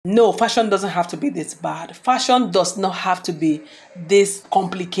No, fashion doesn't have to be this bad. Fashion does not have to be this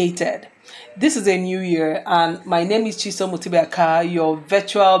complicated. This is a new year, and my name is Chisom Mutibeaka, your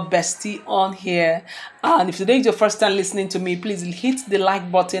virtual bestie on here. And if today is your first time listening to me, please hit the like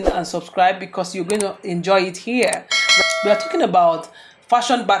button and subscribe because you're going to enjoy it here. We are talking about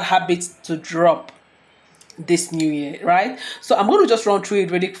fashion bad habits to drop this new year, right? So I'm going to just run through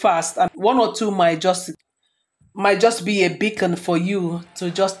it really fast, and one or two might just be a beacon for you to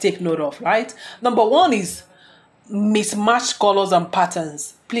just take note of, right? Number one is mismatched colors and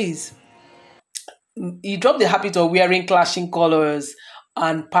patterns. Please, you drop the habit of wearing clashing colors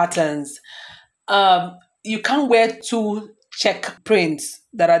and patterns. You can't wear two check prints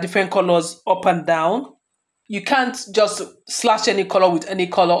that are different colors up and down. You can't just slash any color with any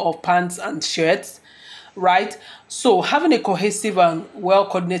color of pants and shirts, right? So having a cohesive and well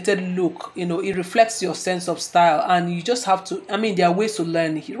coordinated look, it reflects your sense of style, and you just have to. I mean, there are ways to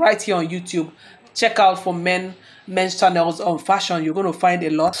learn right here on YouTube. Check out for men's channels on fashion. You're going to find a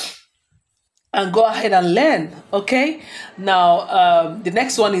lot, and go ahead and learn. Okay. Now, the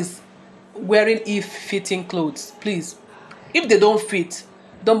next one is wearing if fitting clothes. Please, if they don't fit,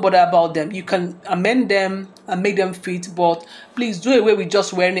 don't bother about them. You can amend them and make them fit, but please do away with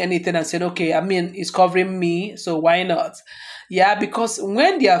just wearing anything and saying, okay, I mean, it's covering me, so why not? Yeah, because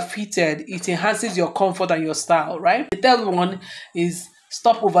when they are fitted, it enhances your comfort and your style, right? The third one is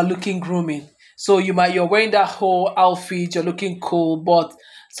stop overlooking grooming. So you're wearing that whole outfit, you're looking cool, but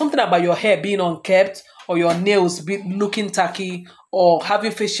something about your hair being unkept, or your nails looking tacky, or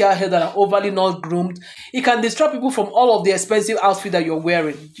having facial hair that are overly not groomed, it can distract people from all of the expensive outfit that you're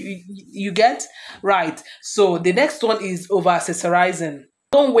wearing. You get? Right. So the next one is over accessorizing.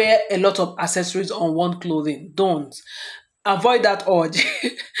 Don't wear a lot of accessories on one clothing. Don't. Avoid that urge.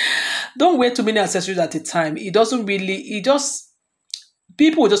 Don't wear too many accessories at a time.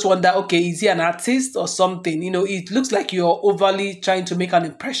 People just wonder, okay, is he an artist or something? It looks like you're overly trying to make an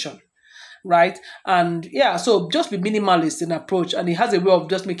impression, right? And yeah, so just be minimalist in approach, and it has a way of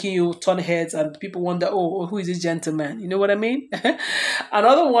just making you turn heads, and people wonder, oh, who is this gentleman? You know what I mean?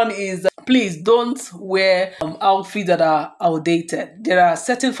 Another one is please don't wear outfits that are outdated. There are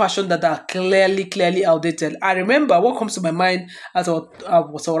certain fashion that are clearly outdated. I remember what comes to my mind as I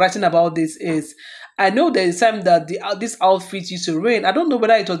was writing about this is, I know there is time that this outfit used to reign. I don't know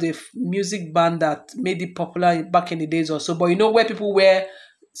whether it was a music band that made it popular back in the days or so, but where people wear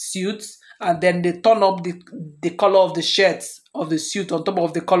suits and then they turn up the color of the shirts of the suit on top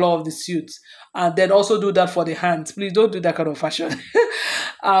of the color of the suit, and then also do that for the hands. Please don't do that kind of fashion.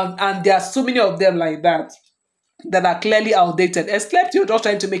 And there are so many of them like that are clearly outdated, except you're just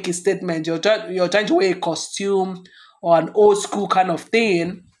trying to make a statement. You're trying to wear a costume or an old school kind of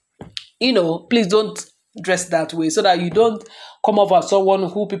thing. Please don't dress that way, so that you don't come off as someone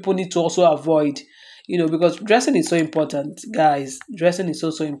who people need to also avoid. Because dressing is so important, guys. Dressing is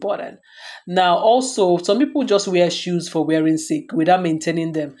so important. Now, also, some people just wear shoes for wearing sake without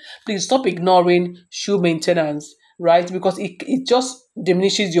maintaining them. Please stop ignoring shoe maintenance, right? Because it just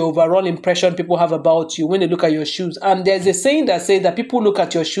diminishes your overall impression people have about you when they look at your shoes. And there's a saying that says that people look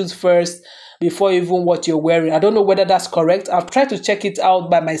at your shoes first before even what you're wearing. I don't know whether that's correct. I've tried to check it out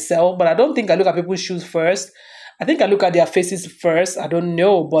by myself, but I don't think I look at people's shoes first. I think I look at their faces first. I don't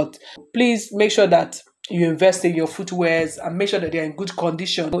know, but please make sure that you invest in your footwears and make sure that they're in good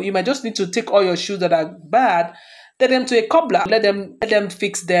condition. You might just need to take all your shoes that are bad, take them to a cobbler, let them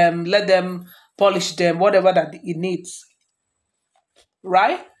fix them, let them polish them, whatever that it needs.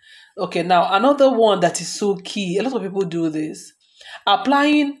 Right? Okay, now another one that is so key. A lot of people do this.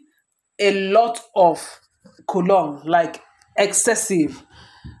 Applying a lot of cologne, like excessive.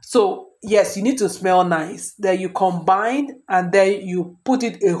 So yes, you need to smell nice. Then you combine and then you put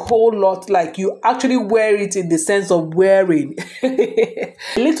it a whole lot, like you actually wear it in the sense of wearing. A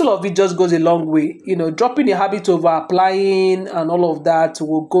little of it just goes a long way. Dropping the habit of applying and all of that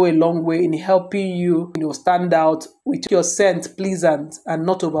will go a long way in helping you, stand out with your scent pleasant and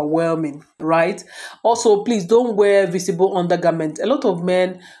not overwhelming, right? Also, please don't wear visible undergarments. A lot of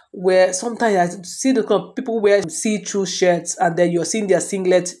men sometimes I see the kind of people wear see-through shirts and then you're seeing their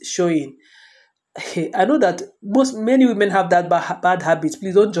singlet showing. I know that many women have that bad habit.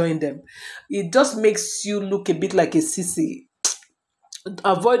 Please don't join them. It just makes you look a bit like a sissy.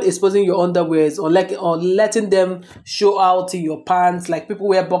 Avoid exposing your underwears or letting them show out in your pants. Like people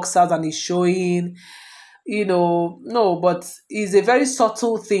wear boxers and it's showing. No, but it's a very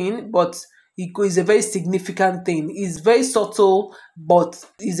subtle thing, but it is a very significant thing. It's very subtle, but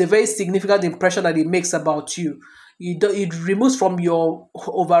it's a very significant impression that it makes about you. It removes from your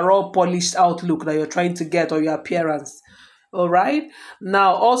overall polished outlook that you're trying to get, or your appearance. All right.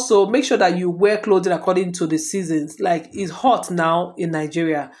 Now, also make sure that you wear clothing according to the seasons. Like it's hot now in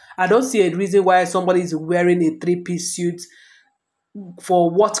Nigeria. I don't see a reason why somebody is wearing a three-piece suit for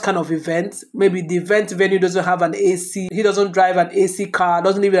what kind of event. Maybe the event venue doesn't have an AC, he doesn't drive an AC car,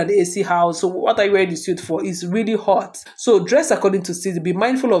 doesn't live in an AC house. So what are you wearing the suit for? It's really hot. So dress according to season. Be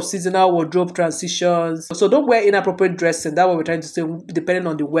mindful of seasonal wardrobe transitions. So don't wear inappropriate dressing. That's what we're trying to say, depending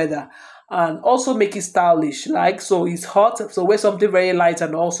on the weather. And also make it stylish. Like, so it's hot, so wear something very light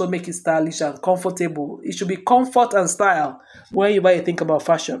and also make it stylish and comfortable. It should be comfort and style when you think about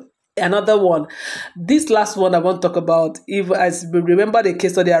fashion. Another one, this last one I want to talk about, if as we remember the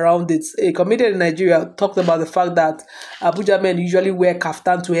case study around it, a comedian in Nigeria talked about the fact that Abuja men usually wear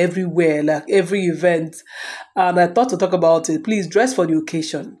kaftan to everywhere, like every event. And I thought to talk about it. Please dress for the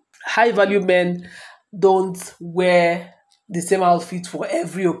occasion. High value men don't wear the same outfit for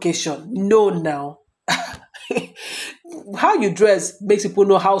every occasion. No, now. How you dress makes people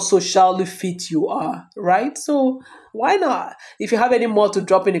know how socially fit you are, right? So why not? If you have any more to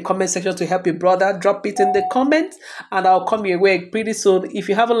drop in the comment section to help your brother, drop it in the comments and I'll come your way pretty soon. If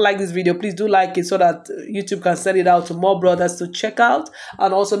you haven't liked this video, please do like it so that YouTube can send it out to more brothers to check out,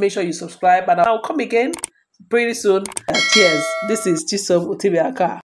 and also make sure you subscribe, and I'll come again pretty soon. Cheers. This is Chisom Utibiaka.